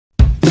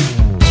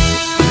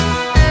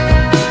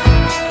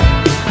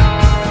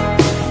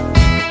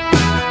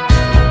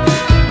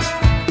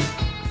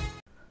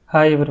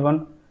Hi everyone.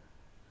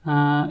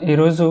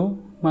 ఈరోజు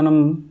మనం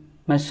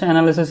mesh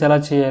analysis ఎలా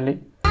చేయాలి,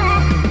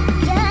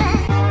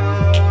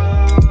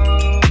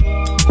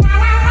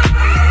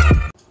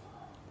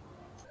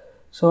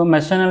 సో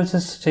మెష్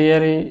అనాలిసిస్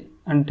చేయాలి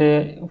అంటే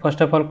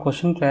first of all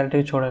question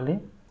clarity చూడాలి.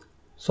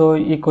 సో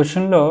ఈ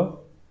క్వశ్చన్లో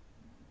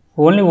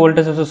ఓన్లీ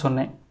వోల్టేజ్ సోర్సెస్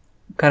ఉన్నాయి,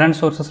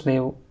 కరెంట్ సోర్సెస్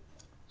లేవు.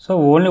 సో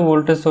ఓన్లీ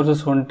వోల్టేజ్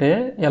సోర్సెస్ ఉంటే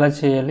ఎలా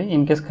చేయాలి,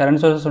 ఇన్ కేస్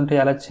కరెంట్ సోర్సెస్ ఉంటే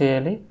ఎలా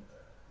చేయాలి,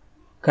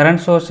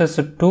 కరెంట్ సోర్సెస్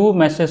టూ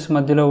మెషెస్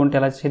మధ్యలో ఉంటే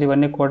ఎలా చేయాలి,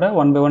 ఇవన్నీ కూడా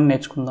వన్ బై వన్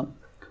నేర్చుకుందాం.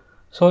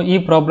 సో ఈ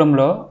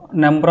ప్రాబ్లంలో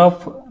number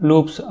of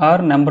loops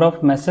are number of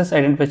meshes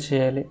identify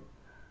చేయాలి.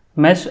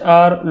 మెష్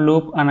ఆర్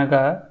లూప్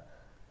అనగా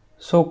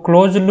so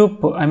closed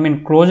loop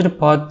closed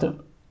path.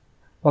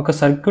 ఒక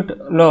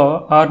సర్క్యూట్లో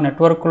ఆర్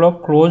నెట్వర్క్లో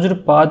క్లోజ్డ్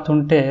పాత్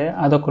ఉంటే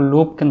అదొక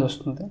లూప్ కింద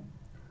వస్తుంది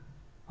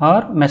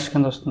ఆర్ మెష్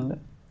కింద వస్తుంది.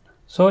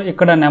 సో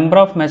ఇక్కడ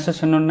నెంబర్ ఆఫ్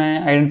మెషెస్ ఎన్ని ఉన్నాయి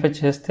ఐడెంటిఫై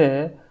చేస్తే,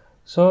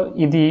 సో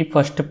ఇది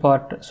first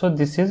part. So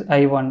this is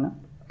I1.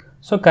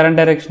 So current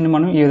డైరెక్షన్ని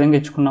మనం ఈ విధంగా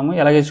ఇచ్చుకున్నాము,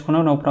 ఎలాగ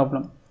ఇచ్చుకున్నాము no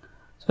problem.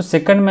 So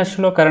second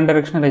మెష్లో current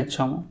direction ఇలా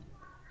ఇచ్చాము.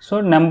 So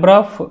number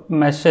of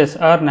meshes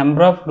are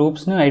number of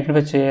లూప్స్ని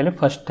identify చేయాలి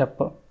ఫస్ట్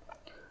స్టెప్.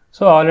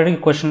 సో ఆల్రెడీ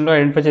క్వశ్చన్లో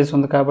ఐడెంటిఫై చేసి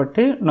ఉంది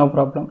కాబట్టి నో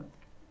ప్రాబ్లం.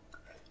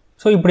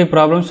 సో ఇప్పుడు ఈ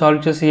ప్రాబ్లమ్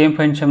సాల్వ్ చేసి ఏం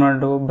ఫైండ్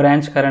చేయమన్నాడు,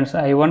 branch currents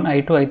I1,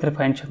 I2, I3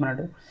 find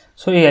చేయమన్నాడు.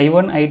 సో ఈ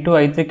I1, I2,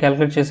 I3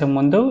 క్యాలిక్యులేట్ చేసే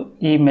ముందు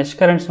ఈ మెష్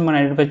కరెంట్స్ని మనం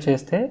ఐడెంటిఫై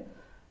చేస్తే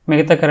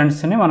మిగతా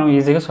కరెంట్స్ని మనం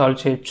ఈజీగా సాల్వ్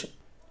చేయొచ్చు.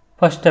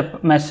 First step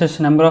meshes,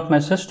 number of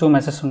meshes, two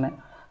meshes ఉన్నాయి.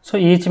 సో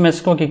ఈచ్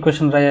మెష్కి ఒక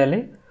ఈక్వేషన్ రాయాలి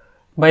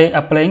by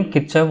applying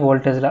Kirchhoff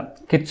voltage law.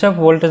 Kirchhoff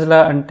voltage law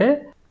అంటే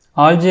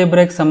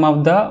algebraic some of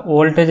the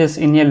voltages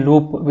in a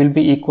loop will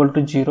be equal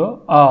to 0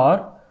 are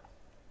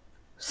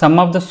some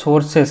of the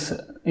sources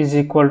is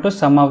equal to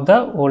some of the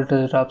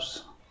voltage drops.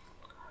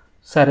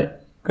 సరే,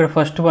 ఇక్కడ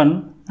first one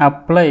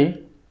apply.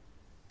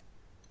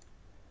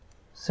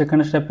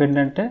 Second step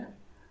ఏంటంటే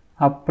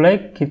apply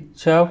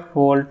Kirchhoff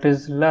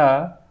voltage law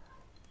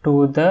to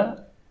the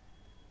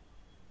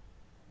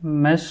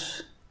mesh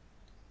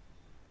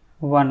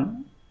 1.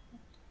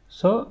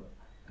 So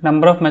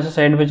number of meshes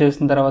identify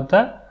చేసిన తర్వాత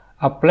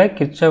apply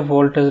Kirchhoff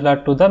voltage law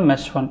to the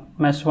mesh 1.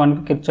 Mesh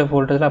 1కి Kirchhoff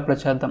voltage law apply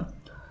చేద్దాం.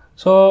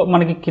 So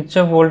మనకి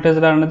Kirchhoff voltage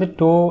law అనేది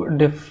two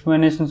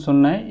definitions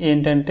ఉన్నాయి.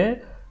 ఏంటంటే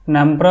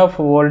number of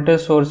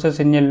voltage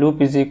sources in a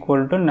loop is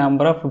equal to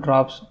number of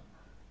drops,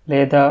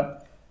 లేదా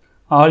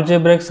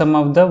algebraic some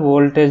of the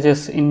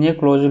voltages in a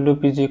closed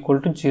loop is equal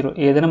to 0.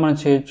 ఏదైనా మనం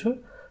చేయొచ్చు.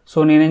 So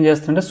నేనేం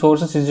చేస్తానంటే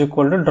sources is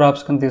equal to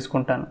drops కింద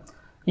తీసుకుంటాను.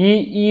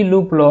 ఈ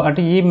లూప్లో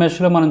అంటే ఈ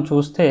మెష్లో మనం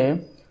చూస్తే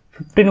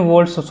 15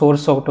 volts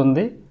సోర్స్ ఒకటి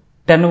ఉంది,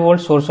 10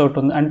 volts సోర్స్ ఒకటి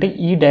ఉంది. అంటే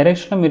ఈ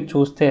డైరెక్షన్లో మీరు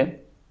చూస్తే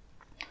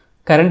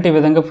కరెంట్ ఈ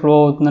విధంగా ఫ్లో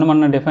అవుతుందని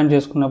మనం డిఫైన్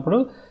చేసుకున్నప్పుడు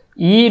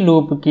ఈ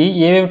లూప్కి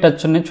ఏవేవి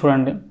టచ్ ఉన్నాయో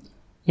చూడండి.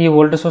 ఈ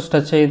వోల్టేజ్ సోర్స్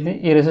టచ్ అయ్యింది,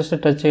 ఈ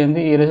రెసిస్టర్ టచ్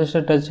అయ్యింది, ఈ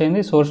రెసిస్టర్ టచ్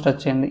అయ్యింది, సోర్స్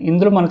టచ్ అయ్యింది.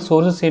 ఇందులో మనకు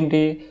సోర్సెస్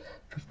ఏంటి,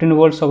 15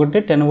 volts ఒకటి,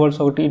 10 volts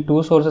ఒకటి. ఈ టూ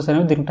సోర్సెస్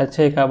అనేవి దీనికి టచ్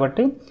అయ్యాయి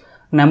కాబట్టి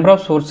నెంబర్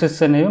ఆఫ్ సోర్సెస్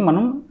అనేవి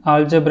మనం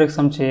ఆల్జీబ్రాయిక్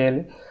సమ్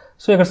చేయాలి.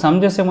 సో ఇక్కడ సమ్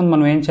చేసే ముందు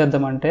మనం ఏం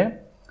చేద్దామంటే,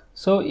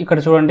 సో ఇక్కడ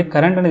చూడండి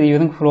కరెంట్ అనేది ఈ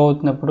విధంగా ఫ్లో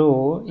అవుతున్నప్పుడు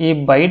ఈ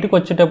బయటకు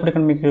వచ్చేటప్పుడు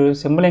ఇక్కడ మీకు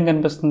సింబల్ ఏం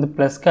కనిపిస్తుంది,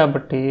 ప్లస్.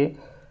 కాబట్టి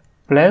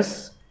ప్లస్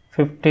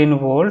 15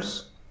 volts.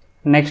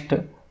 నెక్స్ట్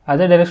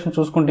అదే డైరెక్షన్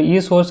చూసుకుంటే ఈ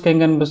సోర్స్కి ఏం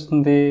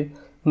కనిపిస్తుంది,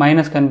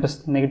 మైనస్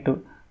కనిపిస్తుంది, నెగిటివ్.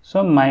 సో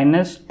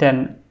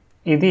 -10.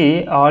 ఇది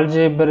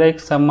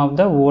algebraic some of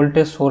the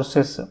voltage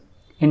sources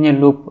in a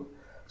loop.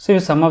 So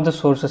ఇవి some of the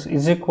sources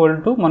is equal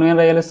to మనం ఏం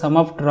రాయాలి, సమ్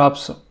ఆఫ్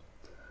డ్రాప్స్.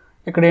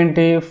 ఇక్కడ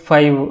ఏంటి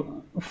 5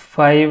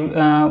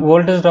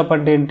 వోల్టేజ్ డ్రాప్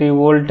అంటే ఏంటి,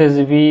 voltage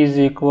V is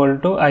equal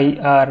to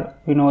IR.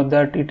 We know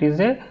that it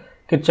is a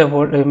Kirchhoff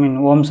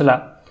Ohm's law,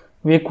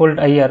 V equal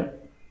to IR.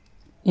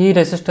 ఈ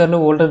రెసిస్టర్లో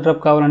voltage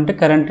drop కావాలంటే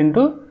కరెంట్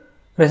ఇంటూ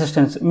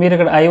రెసిస్టెన్స్. మీరు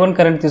ఇక్కడ I1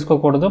 కరెంట్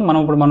తీసుకోకూడదు.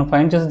 మనం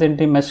ఫైండ్ చేసేది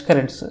ఏంటి, mesh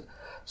currents.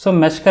 So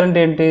mesh current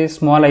ఏంటి,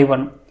 small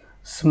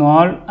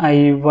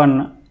I1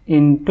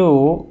 into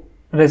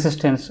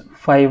resistance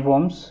 5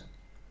 ohms.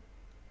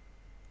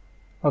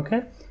 Okay,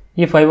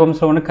 ఈ 5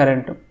 ohmsలో ఉన్న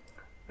కరెంట్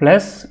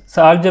ప్లస్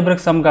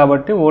ఆల్జీబ్రాయిక్ సమ్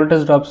కాబట్టి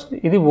వోల్టేజ్ డ్రాప్స్.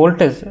 ఇది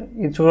వోల్టేజ్,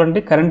 ఇది చూడండి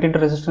కరెంట్ ఇంటూ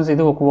రెసిస్టెన్స్,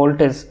 ఇది ఒక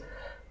వోల్టేజ్.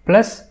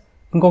 ప్లస్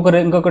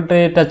ఇంకొకటి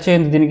టచ్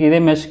అయింది దీనికి, ఇదే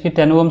మెష్కి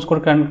 10 ohms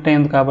కూడా కనెక్ట్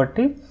అయింది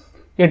కాబట్టి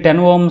ఈ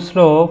 10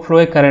 ohmsలో ఫ్లో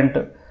అయ్యే కరెంట్.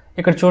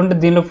 ఇక్కడ చూడండి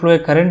దీనిలో ఫ్లో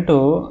అయ్యే కరెంటు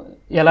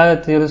ఎలా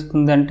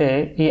తెలుస్తుంది అంటే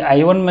ఈ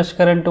I1 మెష్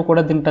కరెంటు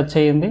కూడా దీన్ని టచ్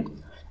అయ్యింది,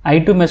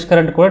 I2 మెష్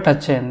కరెంట్ కూడా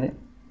టచ్ అయ్యింది.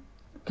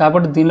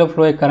 కాబట్టి దీనిలో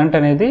ఫ్లో అయ్యే కరెంట్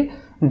అనేది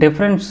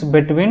difference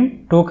between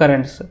two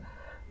currents.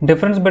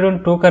 Difference between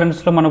two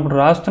కరెంట్స్లో మనం ఇప్పుడు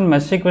రాస్తున్న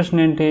మెష్ ఈక్వేషన్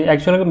ఏంటి,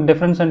 యాక్చువల్గా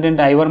డిఫరెన్స్ అంటే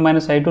ఏంటి, I1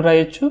 - I2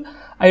 రాయొచ్చు,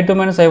 I2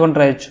 - I1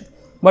 రాయొచ్చు.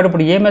 బట్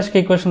ఇప్పుడు ఏ మెష్కి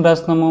ఈక్వేషన్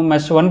రాస్తున్నాము,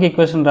 మెష్ 1కి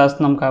ఈక్వేషన్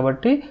రాస్తున్నాం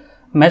కాబట్టి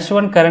మెష్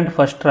 1 కరెంట్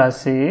ఫస్ట్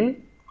రాసి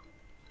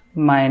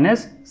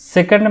మైనస్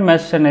సెకండ్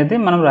మెష్ అనేది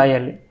మనం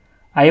రాయాలి,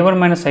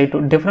 I1 -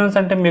 I2. డిఫరెన్స్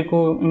అంటే మీకు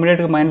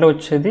ఇమీడియట్గా మైండ్లో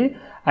వచ్చేది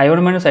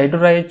I1 -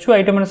 I2 రాయొచ్చు,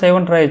 I2 -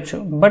 I1 రాయొచ్చు.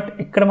 బట్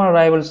ఇక్కడ మనం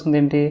రాయవలసింది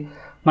ఏంటి,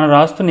 మనం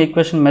రాస్తున్న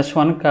ఈక్వేషన్ మెష్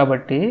 1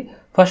 కాబట్టి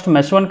ఫస్ట్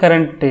మెష్ 1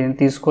 కరెంట్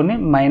తీసుకొని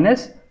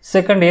మైనస్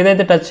సెకండ్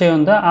ఏదైతే టచ్ అయ్యి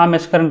ఉందో ఆ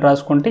మెష్ కరెంట్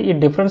రాసుకుంటే ఈ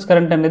డిఫరెన్స్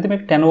కరెంట్ అనేది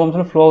మీకు 10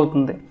 ohmsలో ఫ్లో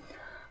అవుతుంది.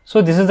 So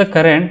this is the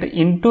current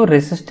into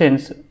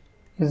resistance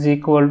is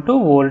equal to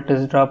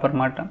voltage drop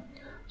అనమాట.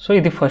 సో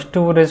ఇది ఫస్ట్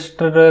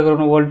రెసిస్టర్ దగ్గర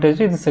ఉన్న వోల్టేజ్,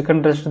 ఇది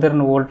సెకండ్ రెసిస్టర్ దగ్గర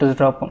ఉన్న వోల్టేజ్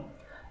డ్రాప్.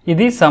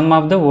 ఇది some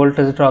of the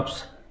voltage drops,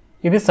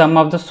 ఇది some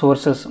of the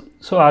sources.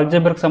 So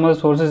algebraic some of the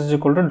sources is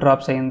equal to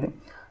drops అయింది.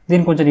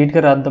 దీన్ని కొంచెం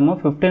నీట్గా రాద్దాము.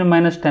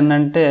 15 - 10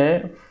 అంటే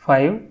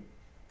 5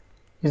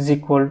 ఈజ్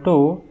ఈక్వల్ టు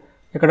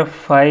ఇక్కడ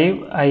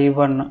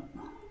 5i1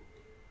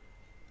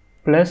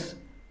 ప్లస్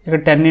ఇక్కడ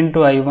 10 into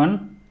i1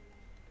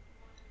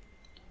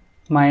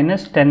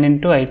 minus 10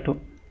 into i2.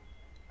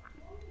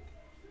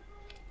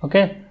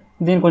 Okay,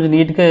 దీన్ని కొంచెం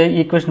నీట్గా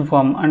ఈక్వేషన్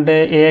ఫామ్ అంటే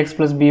ax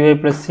plus by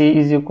plus c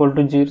is equal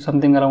to 0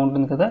 something అలా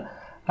ఉంటుంది కదా,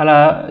 అలా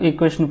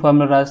ఈక్వేషన్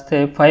ఫామ్లో రాస్తే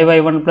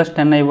 5i1 plus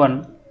 10i1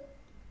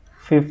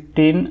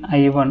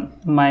 15i1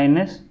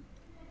 minus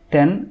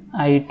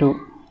 10i2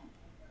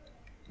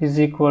 is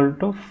equal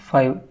to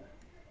 5.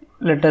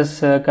 Let us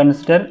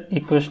consider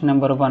equation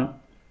number 1.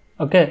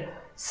 Okay,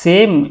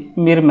 same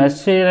మీరు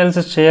మెష్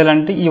అనాలిసిస్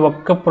చేయాలంటే ఈ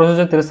ఒక్క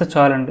ప్రొసీజర్ తెలిస్తే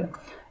చాలండి.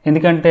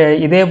 ఎందుకంటే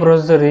ఇదే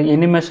ప్రొసీజర్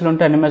ఎన్ని మెష్లు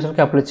ఉంటే అన్ని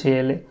మెష్లకి అప్లై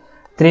చేయాలి.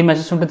 3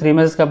 మెషెస్ ఉంటే 3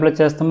 మెషెస్కి అప్లై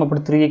చేస్తాం,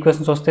 అప్పుడు 3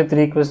 ఈక్వేషన్స్ వస్తాయి,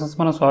 3 ఈక్వేషన్స్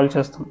మనం సాల్వ్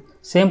చేస్తాం.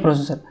 Same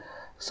procedure.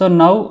 So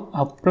now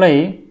apply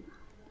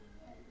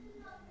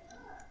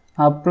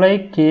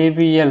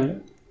KVL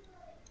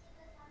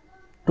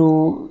to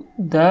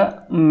the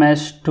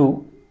mesh 2.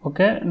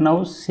 Okay, now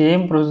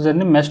same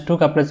ప్రొసీజర్ని mesh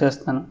 2కి అప్లై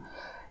చేస్తాను.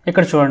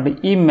 ఇక్కడ చూడండి,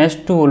 ఈ మెష్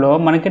 2లో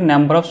మనకి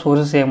నెంబర్ ఆఫ్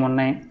సోర్సెస్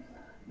ఏమున్నాయి,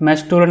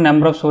 మెష్ 2లో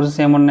నెంబర్ ఆఫ్ సోర్సెస్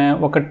ఏమున్నాయి,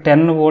 ఒక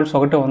 10 volts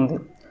ఒకటే ఉంది.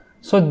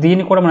 సో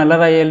దీన్ని కూడా మనం ఎలా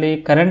రాయాలి,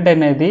 కరెంట్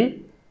అనేది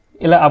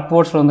ఇలా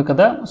అప్వర్డ్స్లో ఉంది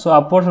కదా, సో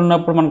అప్వర్డ్స్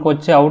ఉన్నప్పుడు మనకు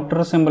వచ్చే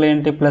అవుటర్ సింబల్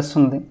ఏంటి, ప్లస్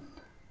ఉంది.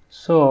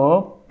 So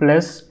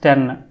plus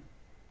 10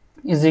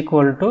 is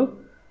equal to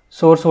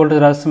source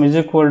voltage రాస్తాం ఈజ్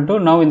ఈక్వల్ టు,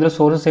 నౌ ఇందులో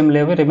సోర్సెస్ ఏం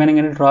లేవు, రిమైనింగ్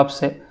అన్ని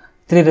డ్రాప్సే.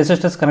 3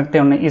 రెసిస్టర్స్ కనెక్ట్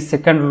అయి ఉన్నాయి. ఈ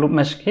సెకండ్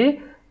మెష్కి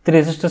 3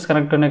 రెసిస్టర్స్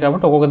కనెక్ట్ ఉన్నాయి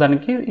కాబట్టి ఒక్కొక్క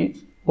దానికి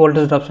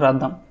వోల్టేజ్ డ్రాప్స్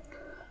రాద్దాం.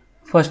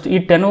 ఫస్ట్ ఈ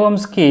 10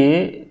 ohmsకి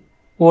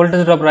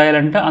వోల్టేజ్ డ్రాప్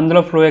రాయాలంటే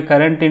అందులో ఫ్లో అయ్యే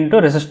కరెంట్ ఇంటూ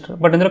రెసిస్టర్.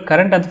 బట్ ఇందులో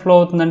కరెంట్ ఎంత ఫ్లో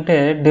అవుతుందంటే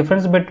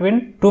డిఫరెన్స్ బిట్వీన్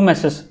 2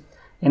 మెషెస్.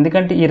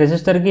 ఎందుకంటే ఈ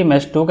రెసిస్టర్కి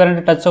మెష్ 2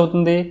 కరెంట్ టచ్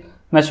అవుతుంది,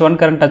 మెష్ 1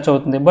 కరెంట్ టచ్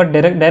అవుతుంది. బట్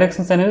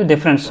డైరెక్షన్స్ అనేది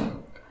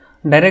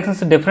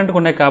డైరెక్షన్స్ డిఫరెంట్గా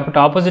ఉన్నాయి కాబట్టి,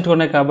 ఆపోజిట్గా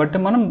ఉన్నాయి కాబట్టి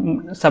మనం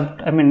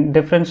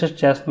డిఫరెన్షియేట్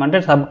చేస్తాం, అంటే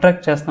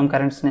సబ్ట్రాక్ట్ చేస్తాం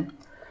కరెంట్స్ని.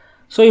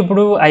 సో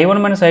ఇప్పుడు i1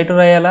 - i2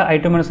 రాయాలా,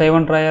 i2 -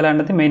 i1 రాయాలా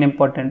అనేది మెయిన్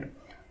ఇంపార్టెంట్.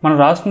 మనం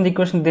రాస్తున్న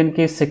ఈక్వేషన్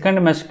దీనికి సెకండ్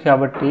మెష్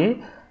కాబట్టి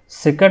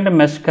సెకండ్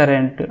మెష్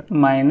కరెంట్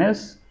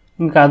మైనస్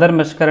ఇంకా అదర్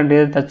మెష్ కరెంట్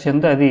ఏదైతే టచ్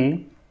అయిందో అది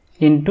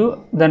ఇంటూ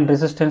దాని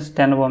resistance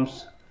 10 ohms.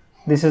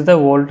 This is the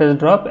voltage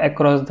drop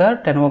across the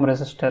 10 ohm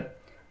resistor.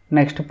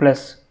 Next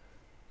plus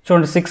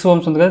చూడండి 6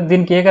 ohms ఉంది కదా,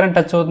 దీనికి ఏ కరెంట్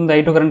టచ్ అవుతుంది,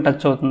 i2 కరెంట్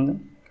టచ్ అవుతుంది.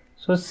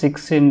 సో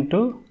 6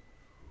 ఇంటూ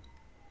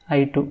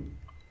i2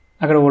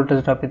 అక్కడ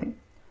వోల్టేజ్ డ్రాప్ ఇది.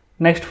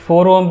 నెక్స్ట్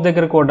 4 ohms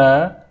దగ్గర కూడా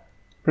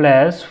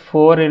plus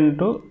 4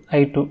 into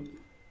i2,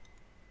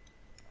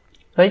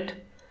 right.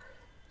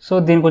 So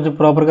దీన్ని కొంచెం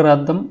ప్రాపర్గా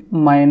రాద్దాం.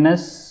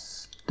 Minus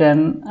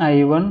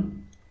 10i1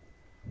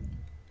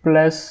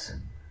 plus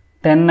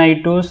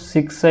 10i2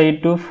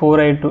 6i2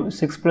 4i2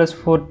 6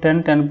 + 4 10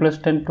 10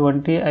 + 10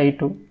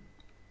 20i2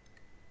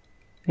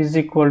 is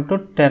equal to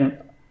 10.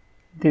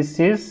 This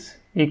is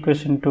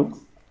equation 2.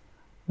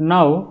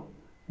 Now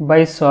by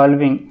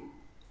solving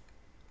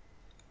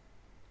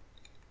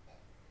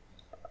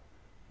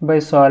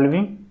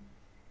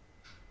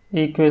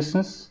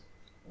equations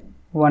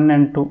 1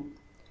 and 2,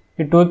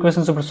 ఈ 2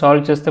 ఈక్వేషన్స్ ఇప్పుడు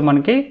సాల్వ్ చేస్తే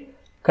మనకి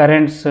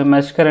currents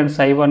mesh currents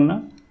i1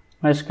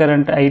 mesh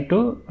current i2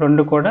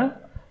 రెండు కూడా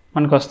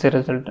మనకు వస్తాయి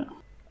result.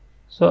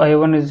 So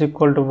i1 is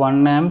equal to 1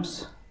 amps,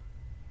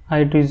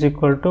 i2 is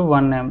equal to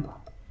 1 amp.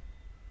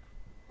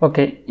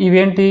 Okay,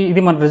 ఇవేంటి,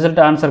 ఇది మన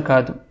రిజల్ట్ ఆన్సర్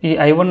కాదు. ఈ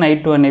i1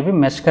 i2 అనేవి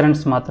మెష్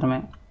కరెంట్స్ మాత్రమే.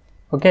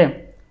 ఓకే,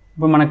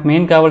 ఇప్పుడు మనకు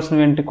మెయిన్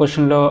కావాల్సినవి ఏంటి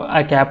క్వశ్చన్లో, ఆ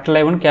capital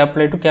i1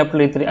 capital i2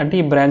 capital i3 అంటే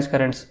ఈ branch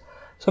currents.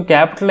 So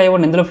capital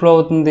i1 ఎందులో ఫ్లో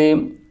అవుతుంది,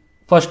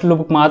 ఫస్ట్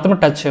లూప్కి మాత్రం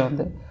టచ్ అయి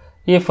ఉంది.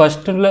 ఈ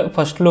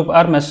first loop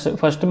are mesh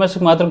first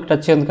మెష్కి మాత్రం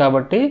టచ్ అయింది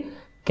కాబట్టి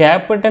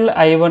capital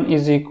i1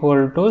 is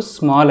equal to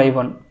small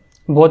i1,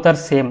 both are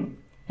same.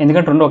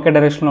 ఎందుకంటే రెండు ఒకే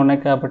డైరెక్షన్లో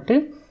ఉన్నాయి కాబట్టి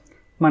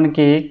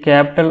మనకి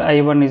capital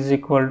i1 is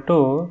equal to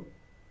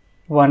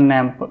 1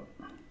 amp.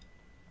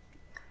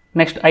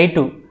 Next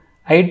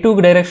i2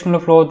 డైరెక్షన్లో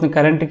ఫ్లో అవుతుంది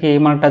కరెంట్కి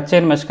మనకు టచ్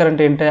అయిన మెష్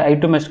కరెంట్ ఏంటి,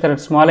 i2 mesh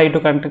current small i2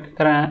 current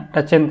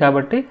touch అయింది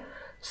కాబట్టి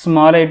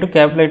స్మాల్ i2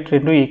 క్యాపిటల్ i2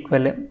 రెండు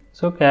ఈక్వలే.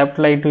 So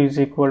capital i2 is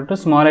equal to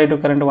small i2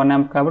 current 1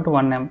 amp కాబట్టి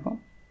 1 amp.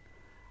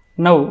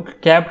 Now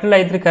capital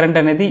i3 current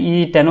అనేది ఈ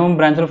 10 ohm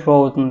బ్రాంచ్లో ఫ్లో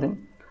అవుతుంది.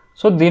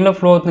 సో దీనిలో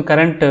ఫ్లో అవుతుంది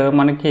కరెంట్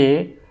మనకి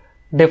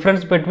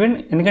డిఫరెన్స్ బిట్వీన్,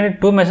 ఎందుకంటే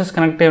 2 మెషెస్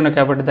కనెక్ట్ అయి ఉన్నాయి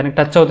కాబట్టి దానికి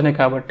టచ్ అవుతున్నాయి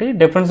కాబట్టి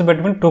డిఫరెన్స్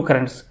బిట్వీన్ 2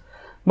 కరెంట్స్.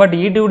 బట్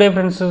ఈ 2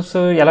 డిఫరెన్సెస్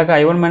ఎలాగ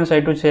i1 -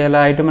 i2 చేయాలా,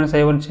 i2 -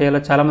 i1 చేయాలా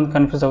చాలామంది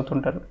కన్ఫ్యూజ్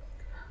అవుతుంటారు.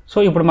 సో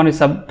ఇప్పుడు మనకి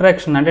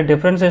సబ్ట్రాక్షన్ అంటే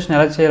డిఫరెన్షియేషన్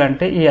ఎలా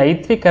చేయాలంటే ఈ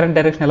i3 కరెంట్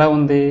డైరెక్షన్ ఎలా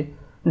ఉంది,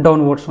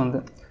 డౌన్వర్డ్స్ ఉంది.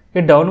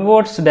 ఈ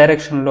డౌన్వర్డ్స్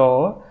డైరెక్షన్లో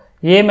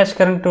ఏ మెష్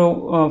కరెంట్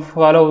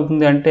ఫాలో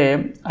అవుతుంది అంటే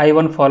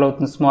i1 ఫాలో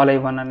అవుతుంది, స్మాల్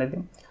i1 అనేది.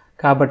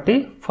 కాబట్టి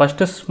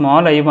first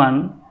small i1,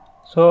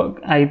 so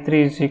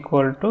i3 is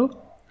equal to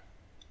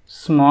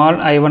small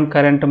I1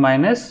 current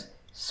minus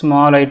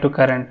small I2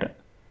 current.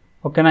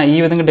 ఓకేనా, ఈ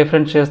విధంగా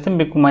డిఫరెన్స్ చేస్తే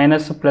మీకు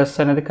మైనస్ ప్లస్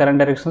అనేది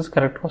కరెంట్ డైరెక్షన్స్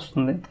కరెక్ట్గా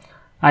వస్తుంది.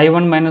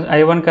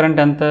 I1 కరెంట్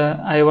ఎంత,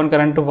 I1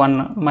 current 1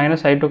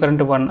 minus I2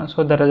 current 1.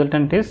 So the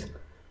resultant is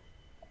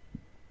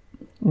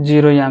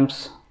 0 amps,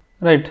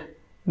 right.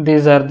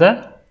 These are the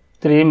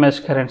 3 mesh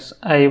currents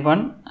I1,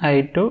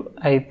 I2,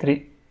 I3.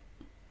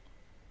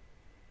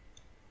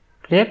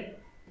 Clear?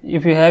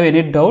 If you have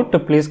any doubt,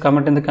 please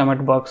comment in the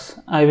comment box.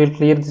 I will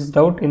clear this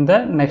doubt in the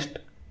next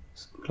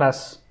class.